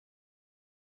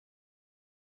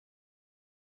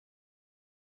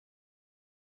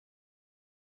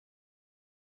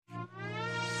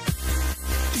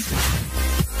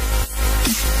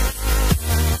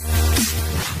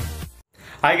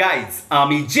Hi guys,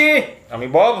 আমি আমি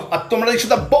Bob আর তোমরা দেখছো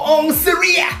দ্য বংস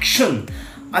রিয়াকশন।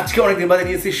 আজকে অনেকদিন বাদে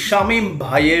নিয়েছি শামিম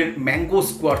ভাইয়ের ম্যাঙ্গো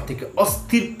স্কোয়াড থেকে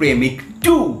অস্থির প্রেমিক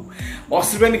 2।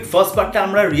 অস্থির প্রেমিক ফার্স্ট পার্টটা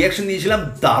আমরা রিয়াকশন দিয়েছিলাম,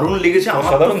 দারুণ লেগেছে আমার,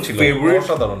 ফেভারিট।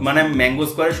 মানে ম্যাঙ্গো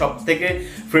স্কোয়ারের সব থেকে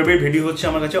ফেভারিট ভিডিও হচ্ছে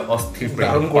আমার কাছে অস্থির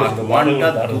প্রেমিক পার্ট 1টা,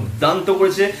 দুর্দান্ত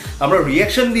করেছে। আমরা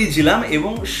রিয়াকশন দিয়েছিলাম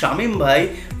এবং শামিম ভাই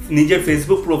নিজের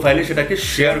ফেসবুক প্রোফাইলে সেটাকে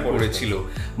শেয়ার করেছিল।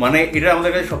 মানে এটা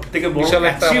আমাদের কাছে সব থেকে বড়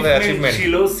অ্যাচিভমেন্ট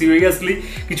ছিল। সিরিয়াসলি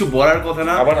কিছু বলার কথা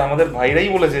না। আবার আমাদের ভাইরাই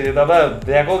বলেছে যে দাদা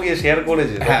দেখো গিয়ে শেয়ার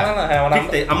করেছে।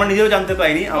 আমরা নিজেও জানতে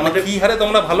পাইনি আমাদের কি হারে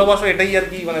তোমরা ভালোবাসো, এটাই আর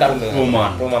কি মানে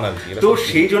প্রমাণ আর কি। তো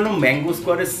সেই জন্য ম্যাঙ্গো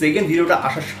স্কোয়াডের সেকেন্ড ভিডিওটা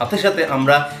আসার সাথে সাথে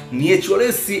আমরা নিয়ে চলে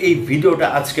এসেছি এই ভিডিওটা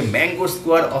আজকে, ম্যাঙ্গো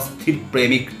স্কোয়াড অস্থির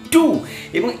প্রেমিক 2।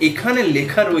 এবং এখানে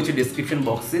লেখা রয়েছে ডেসক্রিপশন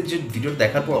বক্সে যে ভিডিও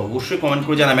দেখার পর অবশ্যই কমেন্ট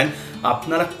করে জানাবেন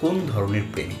আপনারা কোন ধরনের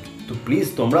প্রেমিক। তো প্লিজ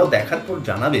তোমরাও দেখার পর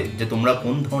জানাবে যে তোমরা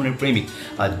কোন ধরনের প্রেমিক,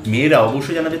 আর মেয়েরা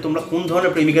অবশ্যই জানাবে তোমরা কোন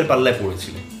ধরনের প্রেমিকের পাল্লায়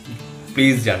পড়েছিলে,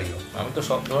 প্লিজ জানিও। আমি তো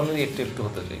সব ধরনেরই একটু একটু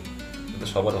হতে চাই, কিন্তু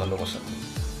সবার ভালোবাসা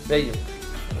যাই হোক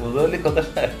বুঝলি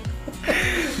কথাটা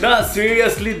না।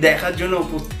 সিরিয়াসলি দেখার জন্য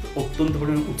অত্যন্ত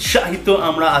পরিমাণে উৎসাহিত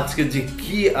আমরা আজকে, যে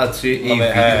কি আছে এই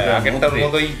আগেরটার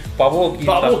মতোই পাবো কি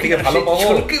ভালো পাবো,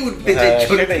 চলকে উঠতে চাই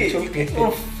চলকে।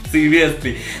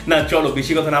 সিরিয়াসলি না, চলো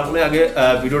বেশি কথা না বলে আগে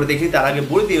ভিডিওটা দেখি। তার আগে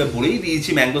বলেই দিয়েছি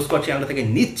ম্যাঙ্গো স্কোয়াড চ্যানেল থেকে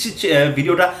নিচ্ছি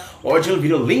ভিডিওটা, অরিজিনাল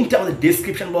ভিডিও লিঙ্কটা আমাদের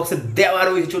ডেসক্রিপশন বক্সে দেওয়া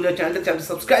রয়েছে। চলে যাও চ্যানেলটা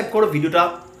সাবস্ক্রাইব করো, ভিডিওটা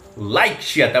লাইক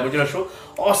শেয়ার, তারপর চলে আসো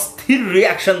অস্থির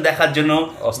রিয়াকশন দেখার জন্য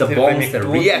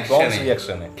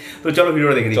রিয়াকশনে। তো চলো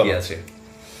ভিডিওটা দেখে কি আছে।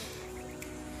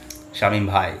 শামিম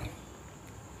ভাই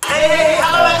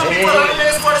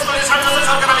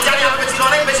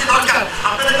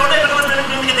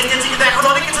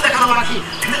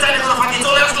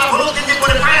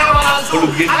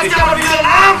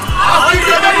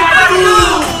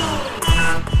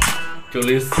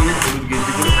চলে এসছি হলুদ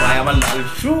গেঞ্জি করে, পায়ে আমার লাল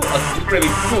শু, অস্থির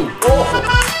প্রেমিক 2।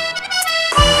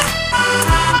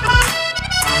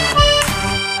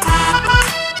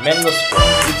 ম্যাঙ্গো স্কোয়াড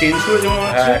চেঞ্জ করে যেমন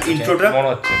ইন্ট্রোটা মনে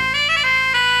হচ্ছে।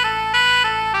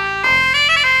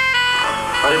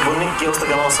 আরে বন্নি, কি অবস্থা,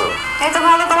 কেমন আছো? এই তো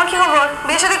ভালো, তোমার কি খবর?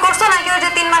 বিয়ে শাদী করছো নাকি ওই যে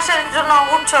 3 মাসের জন্য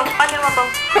উঠছো পাখির মতো?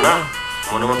 না,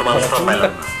 মনের মতো মানুষ তো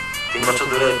পাইলাম না। 3 বছর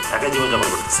ধরে একাই জীবন যাপন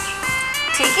করতেছি।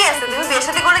 ঠিকই আছে, তুমি বিয়ে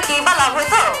শাদী করে কি বা লাভ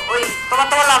হইতো? ওই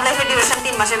তোমার লাভ লাইফের ডিউরেশন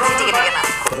 3 মাসের বেশি টিকে থাকে না।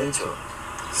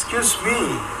 এক্সকিউজ মি,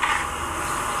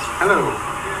 হ্যালো,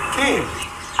 কে?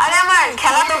 আরে আমার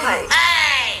খেলাতো ভাই।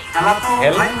 খেলাতো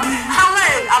ভাই? আমার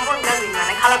আপন কাজিন,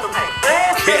 মানে খালাতো ভাই।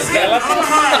 খেলাতো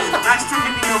ভাই, nice to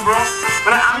meet you bro.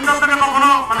 মানে আমি তো আপনাকে কখনো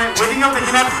মানে ওয়েডিং এও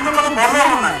দেখি না, কিন্তু কোনো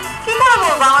বলবো না। কি করে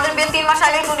বলবো, আমাদের বিয়ে 3 মাস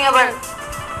আগে উনি আবার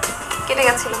কেটে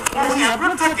গেছিল। উনি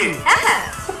অ্যাব্রড থাকে? হ্যাঁ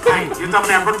ভাই, যেহেতু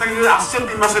আপনি অ্যাব্রড থেকে আসছেন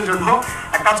 3 মাসের জন্য,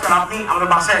 এক কাজ করেন, আপনি আমাদের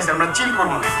বাসায় আসেন, আমরা চিল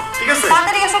করবো, ঠিক আছে?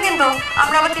 তাড়াতাড়ি এসো, কিন্তু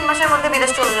আমরা আবার 3 মাসের মধ্যে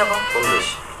বিদেশ চলে যাবো। কোন দেশ?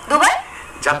 দুবাই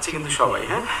যাচ্ছি কিন্তু সবাই,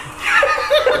 হ্যাঁ?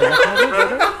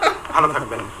 ভালো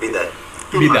থাকবেন, বিদায়।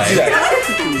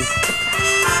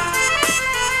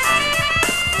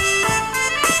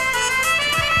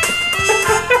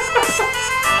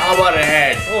 আবার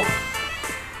had.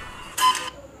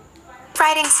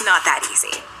 Writing's not that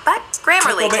easy, but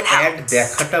Grammarly can help.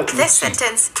 This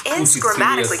sentence is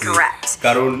grammatically correct,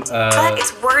 কারণ but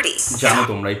it's wordy. জানো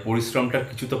তোমরা এই পরিশ্রমটা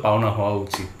কিছু তো পাওনা হওয়া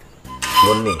উচিত।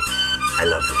 বন্নি, I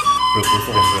love you.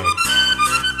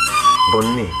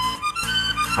 বন্নি,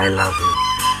 I love you.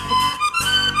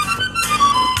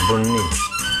 বন্নি,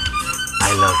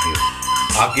 I love you.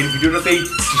 আগের ভিডিওটাতে এই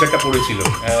টি-শার্টটা পরেছিল।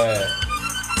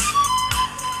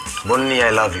 বন্নি,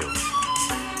 I love you.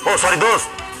 O sorry দোস্ত,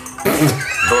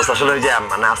 আসলে ওই যে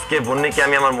মানে আজকে বন্নিকে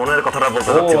আমি আমার মনের কথাটা বলতে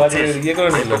যাচ্ছি। ইয়ে করে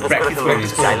নিল, প্র্যাকটিস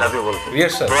করিস, I love you বলতে।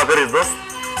 রিহার্সাল দোয়া করিস দোস্ত,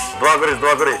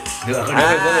 দোয়া করিস।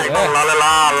 লালে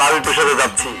লাল টুসারে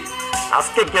যাচ্ছি।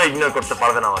 আজকে কেউ ইগনোর করতে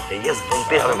পারবে না আমাকে। ইয়েস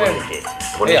বলতে হবে বন্নিকে।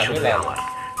 বন্নি শুধু আমার,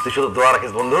 তুই শুধু দোয়া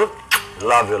রাখিস বন্ধু।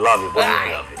 Love you বন্নি, I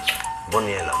love you.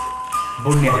 বন্নি, I love you.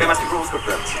 বন্নি ওকে আমি প্রপোজ করতে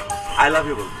যাচ্ছি। I love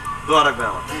you বল, দোয়া রাখবে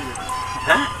আমার।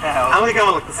 হ্যাঁ, আমাকে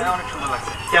কেমন লাগতেছে? অনেক সুন্দর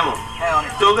লাগছে। কেমন? হ্যাঁ,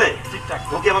 অনেক চলবে ঠিকঠাক।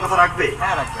 ওকে আমার কথা রাখবে?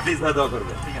 হ্যাঁ, রাখবে। প্লিজ ভাই দোয়া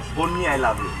করবে। ঠিক আছে। বন্নি, I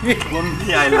love you. বন্নি,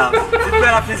 I love you.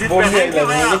 জিতবেন আপনি, জিতবেন। বন্নি, I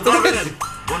love you.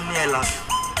 বন্নি, I love you.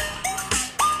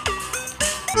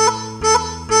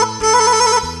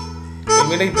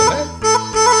 এমনিই তো না,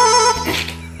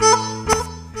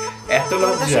 এত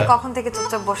লজ্জা। কখন থেকে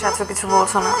চুপচাপ বসে আছো, কিছু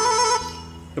বলছো না?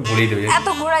 বলেই দেবে। এত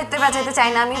ঘোরাইতে বাজাইতে চাই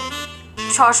না, আমি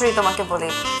সরাসরি তোমাকে বলি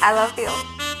আই লাভ ইউ।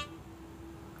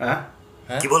 হ্যাঁ,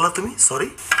 কি বললা তুমি? সরি।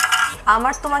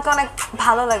 আমার তোমাকে অনেক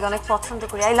ভালো লাগে, অনেক পছন্দ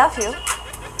করি। I love you.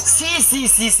 C C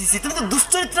C C C তুমি তো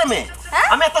দুশ্চরিত্র মেয়ে।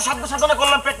 আমি এত সাধনা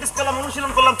করলাম, প্র্যাকটিস করলাম,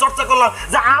 অনুশীলন করলাম, চর্চা করলাম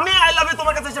যে আমি আই লাভ ইউ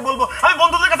তোমার কাছে এসে বলবো। আমি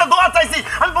বন্ধুদের কাছে দোয়া চাইছি,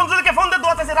 আমি বন্ধুদেরকে ফোন দিয়ে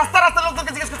দোয়া চাইছি, রাস্তা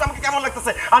লোকদেরকে জিজ্ঞেস করছি আমাকে কেমন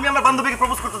লাগতেছে, আমি আমার বান্ধবীকে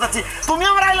প্রপোজ করতে যাচ্ছি, তুমি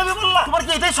আমার আই লাভ ইউ বললা। তোমার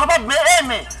কি এটাই স্বভাব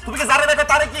মেয়ে? তুমি কি যারে দেখো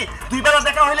তারে কি 2 বেলা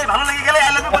দেখা হইলে ভালো লেগে গেলে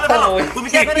আই লাভ ইউ বলে ফেলো? তুমি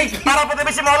কি এখানে তারা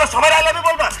প্রতিবেশী মহল্লা সবাই আই লাভ ইউ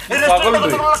বলবা? এই রেস্টুরেন্টে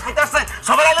তোমরা খাইতে আসছে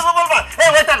সবাই আই লাভ ইউ বলবা? এই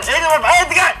ওয়েটার, এই রে ভাই, এই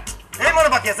দিকে এই মনে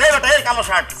বাকি আছে, এই বেটা, এই কালো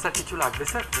শার্ট। স্যার কিছু লাগবে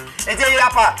স্যার? এই যে এই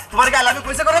আপা, তোমার কি আই লাভ ইউ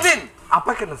কইছে কোনদিন?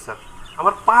 আপা কেন স্যার?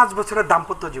 আমার 5 বছরের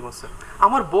দাম্পত্য জীবন স্যার,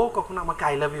 আমার বউ কখনো আমাকে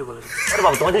আই লাভ ইউ বলে। আরে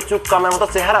বাবা, তোমার যে চুপ কামের মতো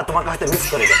চেহারা, তোমাকে হয়তো মিস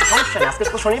করে গেছে। সমস্যা নেই, আজকে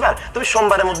তো শনিবার, তুমি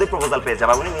সোমবারের মধ্যে প্রপোজাল পেয়ে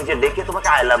যাবে। উনি নিজে ডেকে তোমাকে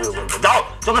আই লাভ ইউ বলবে। যাও,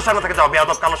 চোখের সামনে থেকে যাও,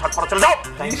 বেয়াদব কালো শার্ট পরে চলে যাও।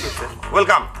 Thank you sir.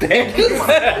 ওয়েলকাম।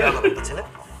 ছেলে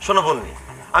শোনো বন্নি,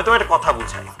 আমি তোমার একটা কথা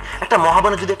বুঝাই। একটা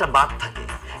মহাবনে যদি একটা বাঘ থাকে,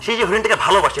 সেই যে হরিণটাকে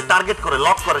ভালোবাসে, টার্গেট করে,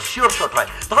 লক করে, শিওর শট হয়,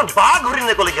 তখন বাঘ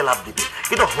হরিণের কোলে গিয়ে লাফ দিবে।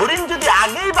 কিন্তু হরিণ যদি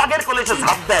আগেই বাঘের কোলে এসে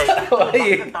ঝাঁপ দেয়,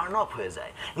 টার্ন অফ হয়ে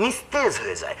যায়, নিস্তেজ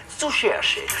হয়ে যায়, চুষে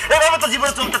আসে। এভাবে তো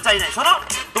জীবনে চলতে চাই নাই। শোনো,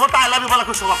 তোমার তো আই লাভ ইউ বলা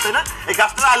খুব স্বভাব, তাই না? এই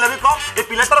গাছটা আই লাভ ইউ কও, এই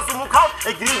পিলারটা চুমু খাও,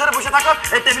 এই গ্রিল ধরে বসে থাকো,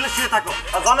 এই টেবিলে শুয়ে থাকো,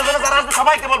 আর জনে যারা আসবে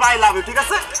সবাইকে বলবো আই লাভ ইউ, ঠিক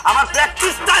আছে? আমার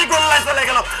প্র্যাকটিসটাই গোল্লায় চলে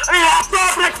গেল। আমি এত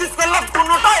প্র্যাকটিস করলাম,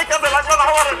 কোনোটাই কাজে লাগলো না।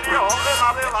 আমার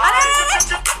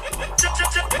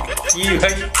কি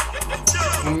ভাই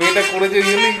মেয়েটা করেছে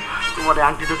গেলি তোমার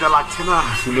আংটিটা লাগছে না?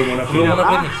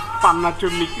 পান্নার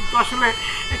জন্য, কিন্তু আসলে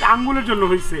এটা আঙ্গুলের জন্য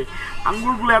হয়েছে।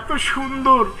 আঙ্গুলগুলো এত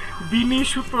সুন্দর, বিনি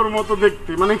সুতোর মতো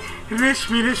দেখতে, মানে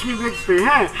রেশমি দেখতে।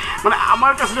 হ্যাঁ, মানে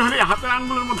আমার কাছে হলে হাতের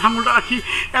আঙ্গুলের মধ্যে আঙ্গুলটা রাখি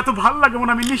এত ভালো লাগে,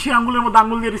 মানে আমি নিশি আঙ্গুলের মধ্যে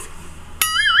আঙ্গুল দিয়ে দিচ্ছি।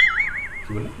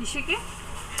 নিশিকে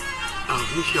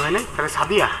নিশি হয় নাই? তাহলে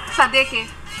সাদিয়া। সাদিয়াকে?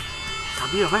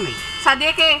 সাদিয়া হয় নাই।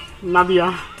 সাদিয়াকে? নাদিয়া।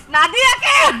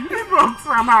 নাদিয়াকে?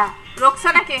 রোকসানা।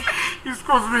 রোকসানাকে?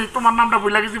 এক্সকিউজ মি, তোমার নামটা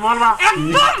ভুলে গেছি, বলবা?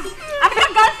 একদম, আমি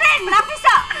তোর গার্লফ্রেন্ড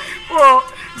নাফিসা। ও,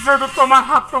 যেহেতু তোমার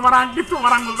হাত, তোমার আঙ্গুল,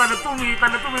 তোমার আঙ্গুল, তাহলে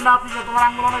তুমি নাফিসা, তোমার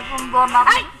আঙ্গুল অনেক সুন্দর। না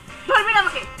ধরবি না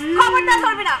আমাকে, খবরদার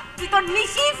ধরবি না। তুই তোর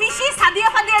নিশি ফিশি সাদিয়া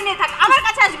ফাদিয়া নিয়ে থাক, আমার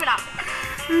কাছে আসবি না।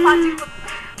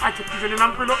 আচ্ছা, কি জানি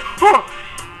নাম কইলো? ও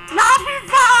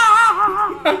নাফিসা।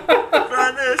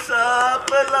 প্রাণে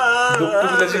সাপলা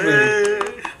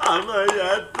আমার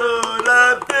এত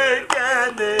রাতে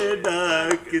কেন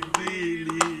ডাক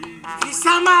দিলি?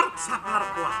 ফিসামার সাপার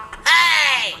কোয়া।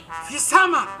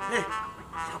 ফিসামার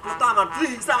সাপলা তো আমার, তুই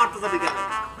হিসা মারতে যাবি কেন?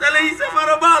 তাহলে হিসা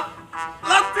মারো বাদ,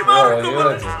 লাত্তি মার।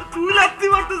 তুই লাত্তি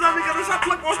মারতে যাবি কেন?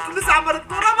 সাপলা কষ্ট দিছে আমার,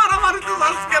 তোরা মারামারি তো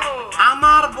যাস কেন?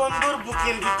 আমার বন্ধুর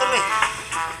বুকের ভিতরে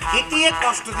হেতিয়ে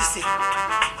কষ্ট দিছে,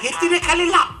 হেতিরে খালি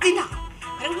লাত্তি না,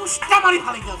 উষ্টা মারি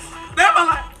ভালো গেল।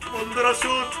 বন্ধুরা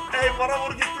শুন, এই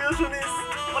বরাবর কি তুইও শুনিস?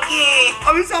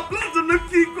 আমি সাপ্লাইর জন্য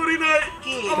কি করি নাই,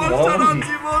 আমার সারা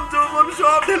জীবন যৌবন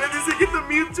সব ঢেলে দিছি, কিন্তু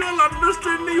মিউচুয়াল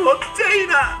আন্ডারস্ট্যান্ডিং হচ্ছেই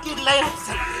না।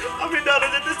 আমি ডানে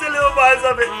যেতে চাইলেও বায়ে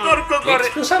যাবে, তর্ক করে।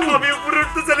 আমি উপরে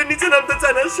উঠতে চাইলে নিচে নামতে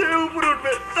চাই না, সে উপরে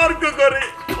উঠবে, তর্ক করে।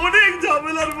 অনেক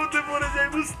ঝামেলার মধ্যে পড়ে যাই,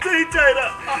 বুঝতেই চাই না।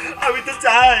 আমি তো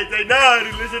চাই না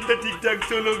রিলেশনটা ঠিকঠাক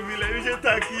চলুক, মিলেমিশে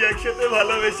থাকি, একসাথে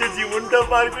ভালোবেসে জীবনটা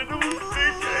পার করে,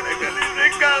 বুঝতেই চাই না, খালি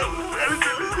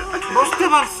বুঝতে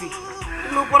পারছি।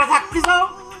 তুমি উপরে থাকতে যাও,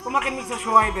 তোমাকে নিচে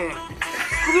শোয়াই দেয়,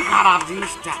 খুবই খারাপ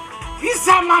জিনিসটা।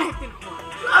 ফিসা মারে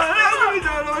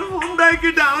ফোন দেয় কি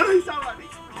ডাউন হিসাব মারি।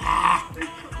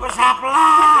 ও সাপলা,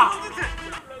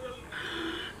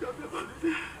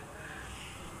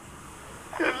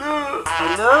 হ্যালো,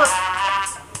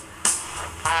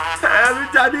 আমি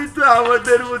জানি তো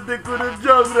আমাদের মধ্যে কোনো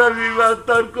ঝগড়া বিবাদ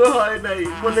তর্ক হয় নাই,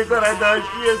 মনে করা দেওয়া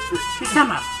কি আছে?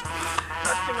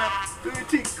 তুমি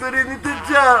ঠিক করে নিতে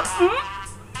চাও?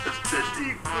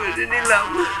 ঠিক করে নিলাম।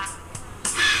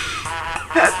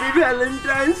 Happy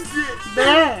Valentine's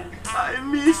day. I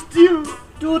missed you.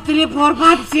 2 3 4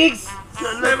 5 6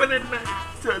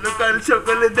 চলো কাল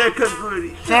সকালে দেখা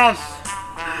করি। শেষ।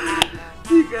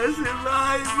 ঠিক আছে,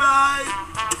 বাই বাই।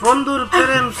 বন্ধুর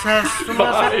প্রেম শেষ,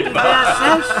 তোমার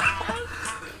শেষ।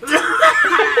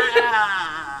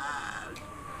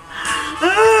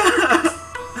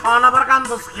 আবার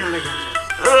কান্দস কি লাগে?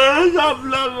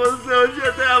 সাপলা বলছে ওর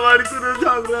সাথে আমার কোনো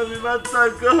ঝগড়া বিবাদ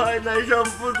তর্ক হয় নাই,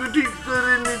 সম্পর্ক ঠিক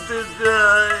করে নিতে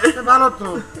চায়। ভালো তো,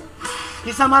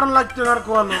 কিসা মারণ লাগতো না আর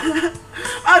কোয়ালো।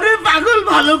 আরে পাগল,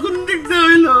 ভালো কোন দিক দিয়ে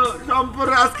হইলো?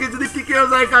 সম্পর্ক আজকে যদি টিকেও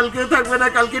যায় কালকে থাকবে না,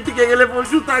 কালকে টিকে গেলে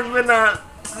পরশু থাকবে না,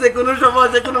 যে কোনো সময়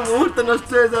যে কোনো মুহূর্তে নষ্ট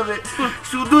হয়ে যাবে।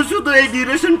 শুধু এই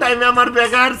ডিউরেশন টাইমে আমার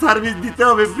বেগার সার্ভিস দিতে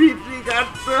হবে, ফ্রি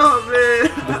কাটতে হবে।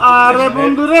 আরে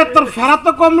বন্ধুরে, তোর ফেরা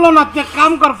তো কমলো না, তুই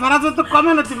কাম কর, ফেরা তো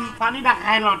কমে না, তুই পানিটা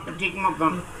খাই না ঠিক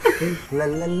মতন।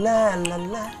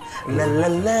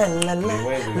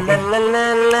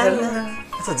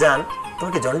 আচ্ছা জান,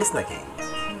 তোমার কি জন্ডিস নাকি?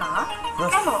 না,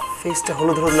 কেন ফেসটা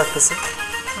হলুদ হলুদ লাগতেছে।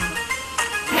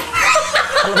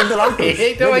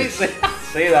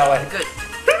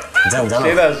 জান জানো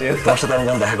তোমার সাথে আমি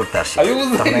যখন দেখা করতে আসি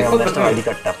তখন আমি আমার ন্যাশনাল আইডি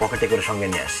কার্ডটা পকেটে করে সঙ্গে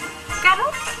নিয়ে আসি। কেন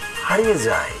হারিয়ে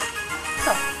যায়,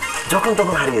 যখন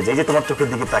তখন হারিয়ে যায়। যে তোমার চোখের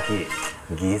দিকে তাকিয়ে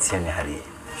গিয়েছি আমি হারিয়ে।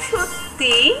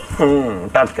 সত্যি?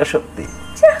 টাটকা সত্যি।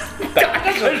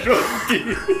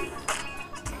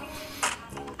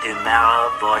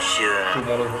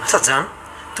 আচ্ছা জান,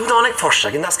 তুমি তো অনেক ফর্সা,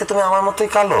 কিন্তু আজকে তুমি আমার মতোই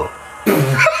কালো।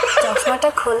 চশমাটা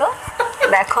খোলো,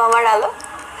 দেখো আমার আলো।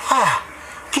 হ্যাঁ,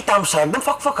 কি তামসা, একদম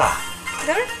ফকফকা।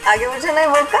 আগে বুঝে নাই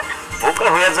বোকা। বোকা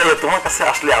হয়ে যাবে তোমার কাছে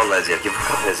আসলে আওলা যায় আর কি,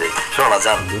 বোকা হয়ে যায়। শোনো না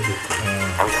জান,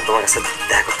 আমি যখন তোমার কাছে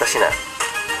দেখা করতে আসি না,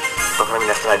 তখন আমি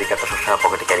ন্যাশনাল আইডি কার্ডটা সবসময়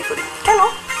পকেটে ক্যারি করি। কেন?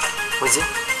 ওই যে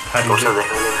তোমার সাথে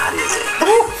দেখা হলে আমি হারিয়ে যাই।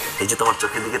 এই যে তোমার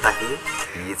চোখের দিকে তাকিয়ে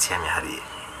গিয়েছি আমি হারিয়ে।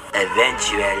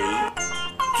 Eventually,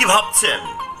 কি ভাবছেন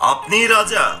আপনি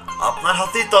রাজা, আপনার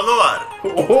হাতেই তলোয়ার?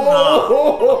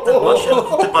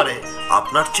 হতে পারে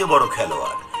আপনার চেয়ে বড়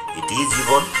খেলোয়াড়। এটাই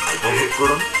জীবন, উপভোগ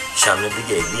করুন, সামনের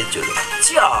দিকে এগিয়ে চলুন।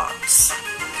 চিয়ার্স।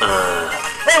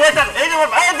 এই ওয়েটার, এই যে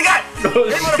ভাই এদিকে আয়।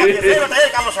 এই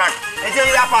কালো শার্ট, এই যে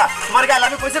এই আপা, তোমার গায়ে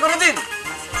আমি কইছে কোনোদিন?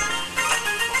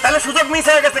 তাহলে সুযোগ মিস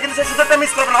হয়ে গেছে, কিন্তু সেই সুযোগটা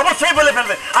মিস করবে না, অবশ্যই বলে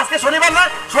ফেলবে। আজকে শনিবার না,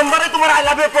 সোমবারে তোমার আই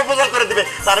লাভ ইউ প্রপোজাল করে দিবে।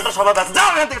 তার একটা স্বভাব আছে। যাও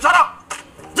এখান থেকে, সরো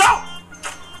যাও।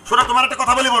 শোনো, তোমার একটা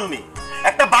কথা বলি বন্নি,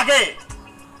 একটা বাঘে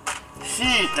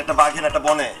শীত, একটা বাঘের একটা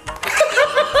বনে।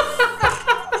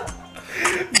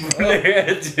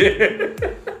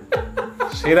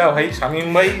 সেরা ভাই শামীম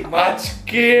ভাই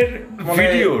আজকের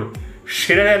ভিডিওর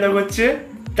সেরা ডায়লগ হচ্ছে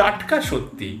টাটকা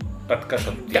সত্যি। টাটকা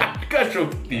সত্যি, টাটকা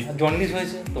সত্যি। জন্ডিস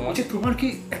হয়েছে তোমার? বলছে তোমার কি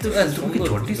এত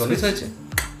জন্ডিস হয়েছে?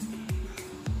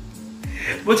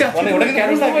 বলছে ওটা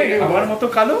কেন লাগে আমার মতো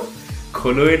কালো?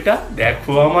 খোলো এটা,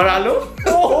 দেখো আমার আলো।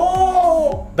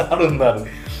 দারুণ দারুণ,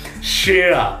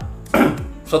 সেরা।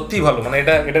 সত্যি ভালো। মানে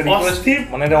এটা রিকোয়েস্ট,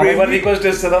 মানে এটা অনেকবার রিকোয়েস্ট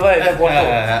এসেছে দাদা, এটা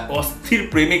অস্থির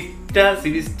প্রেমিকটা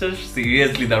সিরিজটা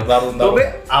সিরিয়াসলি দারুণ। তবে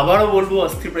আবারও বলবো,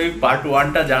 অস্থির প্রেমিক পার্ট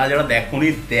 1টা যারা যারা দেখোনি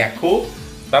দেখো,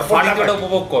 তারপর ভিডিওটা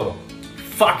উপভোগ করো।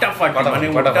 ফাটাফাটি, মানে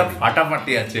ওটা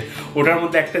ফাটাফাটি আছে। ওটার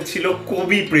মধ্যে একটা ছিল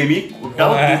কবি প্রেমিক,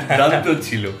 ওটাও দুর্দান্ত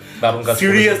ছিল।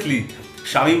 সিরিয়াসলি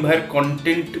শামীম ভাইয়ের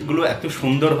কন্টেন্ট গুলো এত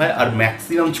সুন্দর হয়, আর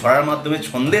ম্যাক্সিমাম ছড়ার মাধ্যমে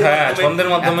ছন্দের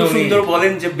মাধ্যমে সুন্দর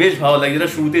বলেন যে বেশ ভালো লাগে। যেটা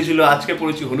শুরুতে ছিল আজকে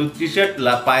পরেছি হলুদ টি শার্ট,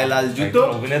 পায়ে লাল জুতো,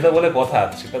 অভিনেতা বলে কথা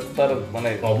আছে, সেটা তো তার মানে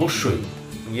অবশ্যই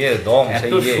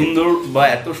এত সুন্দর, বা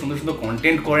এত সুন্দর সুন্দর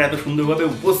কন্টেন্ট করে, এত সুন্দরভাবে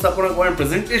উপস্থাপনা করেন,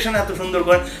 প্রেজেন্টেশন এত সুন্দর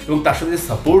করেন, এবং তার সাথে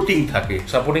সাপোর্টিং থাকে।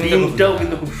 টিমটাও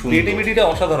কিন্তু খুব সুন্দর, ক্রিয়েটিভিটিটা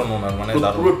অসাধারণ ওনার, মানে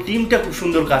পুরো টিমটা খুব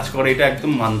সুন্দর কাজ করে, এটা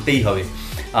একদম মানতেই হবে।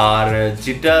 আর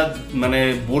যেটা মানে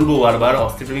বলবো বারবার,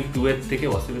 অস্থির প্রেমিক 2 এর থেকে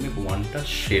অস্থির প্রেমিক 1টা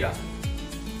সেরা,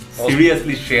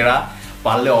 সিরিয়াসলি সেরা।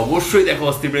 পারলে অবশ্যই দেখো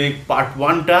অস্থির প্রেমিক পার্ট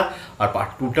 1টা, আর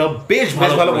পার্ট 2টা বেশ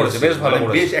ভালো করেছে, বেশ ভালো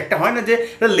করেছে। বেশ একটা হয় না যে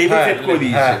লেভেল সেট করে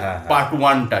দিয়েছে পার্ট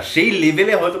 1টা, সেই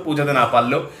লেভেলে হয়তো পৌঁছাতে না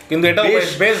পারলেও, কিন্তু এটা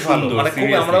বেশ ভালো। মানে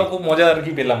আমরাও খুব মজা আর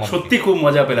কি পেলাম, সত্যি খুব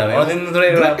মজা পেলাম। অনেকদিন ধরে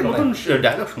নতুন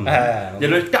ডায়লগ শুনলাম,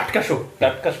 যেটা টাটকা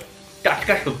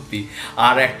টাটকা সত্যি।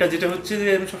 আর একটা যেটা হচ্ছে যে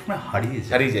আমি সবসময়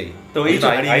হারিয়ে যাই, তো এই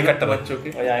আই কার্ডটা চোখে,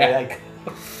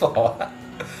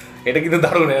 এটা কিন্তু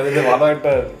দারুণ, ভালো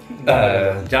একটা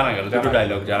জানা গেল, দুটো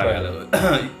ডায়লগ জানা গেল,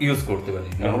 ইউজ করতে পারি।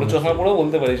 হলুদ চশমা পরেও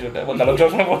বলতে পারি সেটা, বা কালো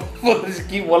চশমা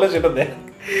কি বলে সেটা দেখ।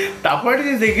 তারপরে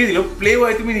যে দেখিয়ে দিল প্লে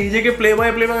বয়, তুমি নিজেকে প্লে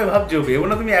বয় ভাবছো, ভেবো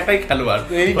না তুমি একাই খেলোয়াড়,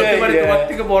 তোমার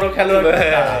থেকে বড় খেলোয়াড়,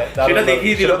 সেটা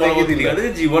দেখিয়ে দিল।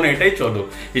 জীবনে এটাই চলো,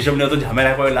 এসব নিয়ে অত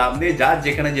ঝামেলা করে লাভ নেই, যার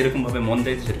যেখানে যেরকম ভাবে মন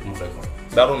চাইছে সেরকম ভাবে করো।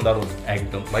 দারুণ দারুণ,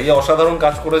 একদম ভাইয়া অসাধারণ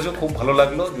কাজ করেছো, খুব ভালো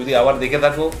লাগলো। যদি আবার দেখে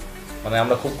থাকো মানে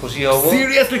আমরা খুব খুশি হব,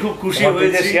 সিরিয়াসলি খুব খুশি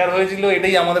হয়েছে। শেয়ার হয়েছিল,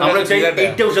 এটাই আমাদের, আমরা চাই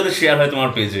এইটাও সাথে শেয়ার হয় তোমার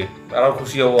পেজে, আরো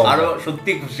খুশি হব, আরো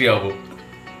সত্যি খুশি হব।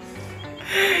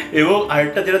 এবং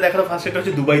আরেকটা যেটা দেখালো ফার্স্ট, সেটা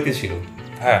হচ্ছে দুবাইতে ছিল।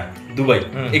 হ্যাঁ, দুবাই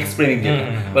এক্সপ্রেমিক, যেটা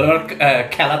বলে আমার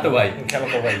খেলাতো ভাই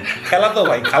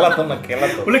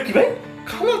বলে কি ভাই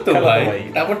খালাতো ভাই,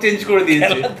 তারপর চেঞ্জ করে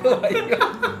দিয়েছে,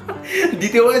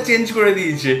 দ্বিতীয়বার চেঞ্জ করে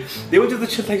দিয়েছে,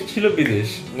 দেখছো তো ছিল বিদেশ।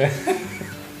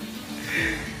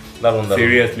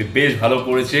 সিরিয়াসলি বেশ ভালো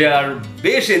করেছে, আর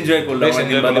বেশ এনজয় করলাম।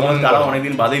 তারা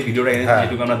অনেকদিন বাদে ভিডিওটা এনেছে,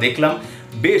 যেটুকু আমরা দেখলাম,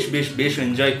 বেশ বেশ বেশ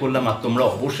এনজয় করলাম। আর তোমরা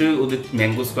অবশ্যই ওদের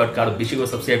ম্যাঙ্গো স্কোয়াডকে আরো বেশি করে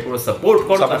সাবস্ক্রাইব করো, সাপোর্ট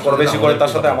করো বেশি করে,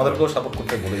 তার সাথে আমাদেরকেও সাপোর্ট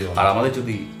করতে ভুলে যাও। আর আমাদের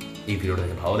যদি এই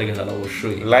ভিডিওটাকে ভালো লেগে তাহলে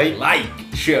অবশ্যই লাইক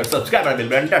শেয়ার সাবস্ক্রাইব আর বেল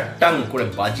বাটনটা টাং করে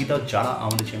বাজি দাও। যারা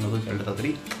আমাদের চ্যানেলটা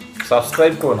তাড়াতাড়ি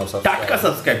সাবস্ক্রাইব করে নাও, টাটকা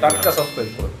সাবস্ক্রাইব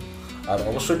করো, আর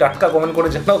অবশ্যই টাটকা কমেন্ট করে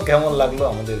জানাও কেমন লাগলো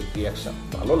আমাদের রিয়াকশন।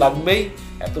 ভালো লাগবেই,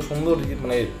 এত সুন্দর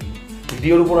মানে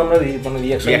ভিডিওর উপর আমরা মানে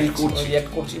রিয়াক্ট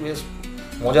করছি, বেশ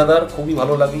মজাদার, খুবই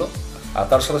ভালো লাগলো। আর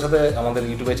তার সাথে সাথে আমাদের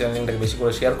ইউটিউবে চ্যানেলটাকে বেশি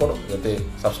করে শেয়ার করো, যাতে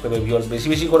সাবস্ক্রাইবার ভিউয়ার্স বেশি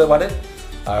বেশি করে বাড়ে।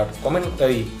 আর কমেন্ট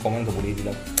তো বলিয়ে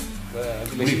দিলাম,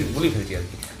 বেশি গুলিয়ে ফেলছি আর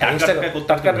কি,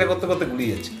 টাটকা করতে করতে গুলিয়ে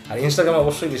যাচ্ছে। আর ইনস্টাগ্রামে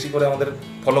অবশ্যই বেশি করে আমাদের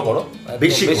ফলো করো,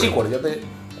 বেশি করে, যাতে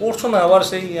করছো না আবার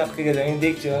সেই আটকে গেছে, আমি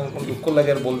দেখছি দুঃখ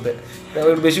লাগে আর বলতে,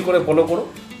 বেশি করে ফলো করো।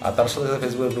 আর তার সাথে সাথে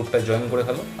ফেসবুকের গ্রুপটায় জয়েন করে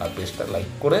ফেলো, আর পেজটা লাইক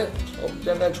করে সব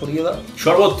জায়গায় ছড়িয়ে দাও,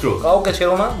 সর্বত্র। কাউকে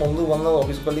ছেড়ো না, বন্ধু বান্ধব,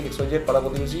 অফিস কলিগ, এক্সওয়াইজেড, পাড়া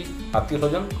প্রতিবেশী, আত্মীয়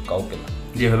স্বজন, কাউকে না,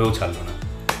 যেভাবেও ছাড়লো না।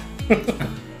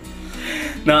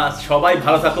 না, সবাই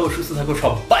ভালো থাকো, সুস্থ থাকো,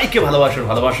 সবাইকে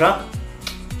ভালোবাসা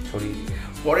ছড়িয়ে দিও।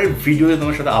 পরের ভিডিওতে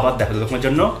তোমার সাথে আবার দেখা যাবে, তোমার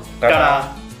জন্য টাটা।